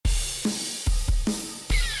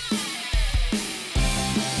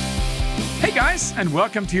guys, and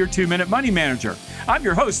welcome to your 2-Minute Money Manager. I'm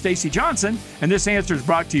your host, Stacey Johnson, and this answer is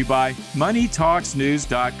brought to you by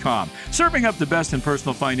MoneyTalksNews.com, serving up the best in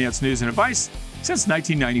personal finance news and advice since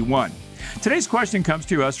 1991. Today's question comes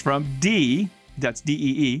to us from D. That's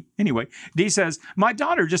D-E-E. Anyway, D says, my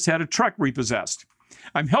daughter just had a truck repossessed.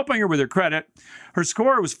 I'm helping her with her credit. Her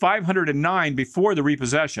score was 509 before the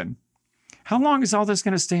repossession. How long is all this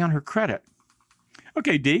going to stay on her credit?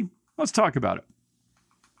 Okay, D, let's talk about it.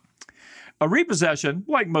 A repossession,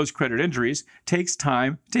 like most credit injuries, takes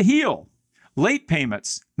time to heal. Late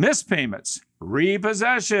payments, missed payments,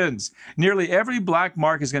 repossessions. Nearly every black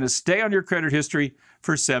mark is going to stay on your credit history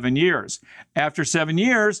for 7 years. After 7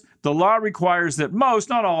 years, the law requires that most,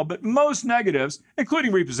 not all, but most negatives,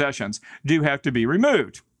 including repossessions, do have to be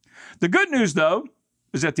removed. The good news, though,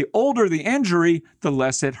 is that the older the injury, the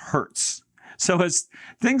less it hurts. So as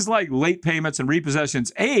things like late payments and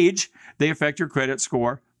repossessions age, they affect your credit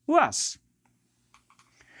score less.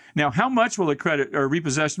 Now, how much will a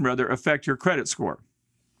repossession affect your credit score?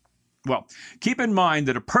 Well, keep in mind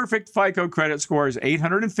that a perfect FICO credit score is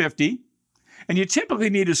 850, and you typically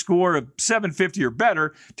need a score of 750 or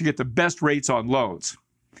better to get the best rates on loans.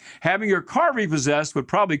 Having your car repossessed would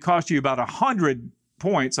probably cost you about 100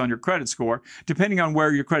 points on your credit score, depending on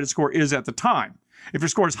where your credit score is at the time. If your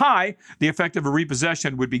score is high, the effect of a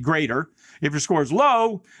repossession would be greater. If your score is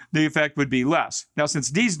low, the effect would be less. Now,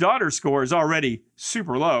 since Dee's daughter's score is already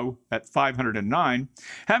super low at 509,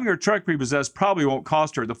 having her truck repossessed probably won't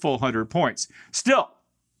cost her the full 100 points. Still,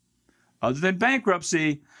 other than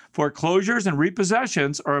bankruptcy, foreclosures and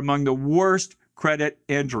repossessions are among the worst credit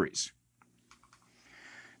injuries.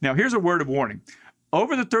 Now, here's a word of warning.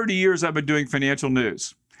 Over the 30 years I've been doing financial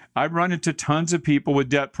news, I've run into tons of people with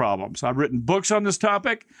debt problems. I've written books on this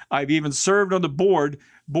topic. I've even served on the board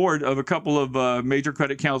of a couple of major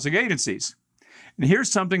credit counseling agencies. And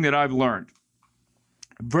here's something that I've learned.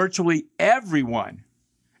 Virtually everyone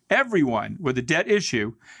with a debt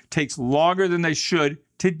issue takes longer than they should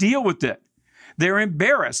to deal with it. They're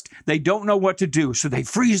embarrassed. They don't know what to do, so they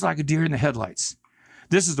freeze like a deer in the headlights.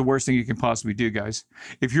 This is the worst thing you can possibly do, guys.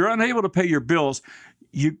 If you're unable to pay your bills,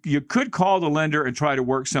 you could call the lender and try to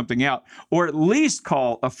work something out, or at least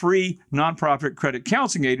call a free nonprofit credit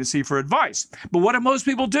counseling agency for advice. But what do most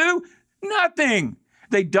people do? Nothing.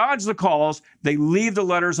 They dodge the calls. They leave the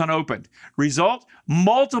letters unopened. Result,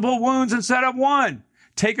 multiple wounds instead of one.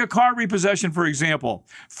 Take a car repossession, for example.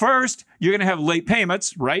 First, you're going to have late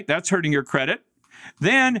payments, right? That's hurting your credit.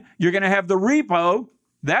 Then you're going to have the repo.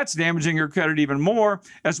 That's damaging your credit even more,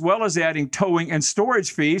 as well as adding towing and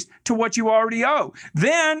storage fees to what you already owe.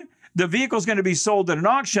 Then the vehicle's going to be sold at an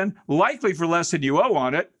auction, likely for less than you owe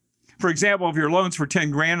on it. For example, if your loan's for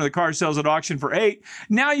 10 grand and the car sells at auction for 8,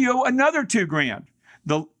 now you owe another 2 grand.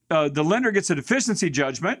 The lender gets a deficiency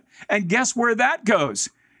judgment, and guess where that goes?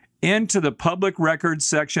 Into the public records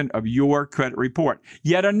section of your credit report.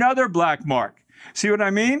 Yet another black mark. See what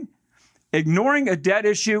I mean? Ignoring a debt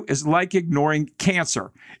issue is like ignoring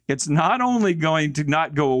cancer. It's not only going to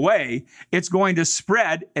not go away, it's going to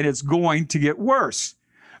spread and it's going to get worse.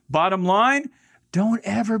 Bottom line, don't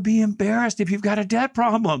ever be embarrassed if you've got a debt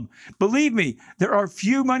problem. Believe me, there are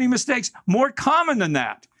few money mistakes more common than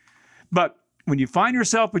that. But when you find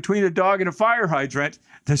yourself between a dog and a fire hydrant,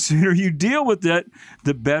 the sooner you deal with it,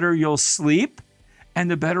 the better you'll sleep and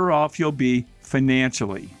the better off you'll be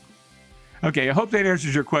financially. Okay, I hope that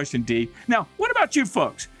answers your question, D. Now, what about you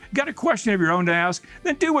folks? Got a question of your own to ask?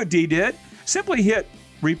 Then do what D did. Simply hit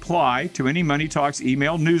reply to any Money Talks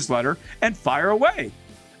email newsletter and fire away.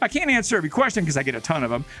 I can't answer every question because I get a ton of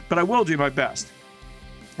them, but I will do my best.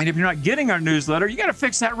 And if you're not getting our newsletter, you got to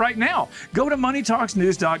fix that right now. Go to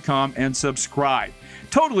MoneyTalksNews.com and subscribe.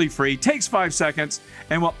 Totally free, takes 5 seconds,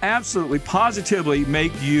 and will absolutely positively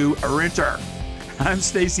make you a renter. I'm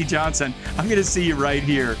Stacey Johnson. I'm going to see you right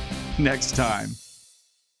here next time.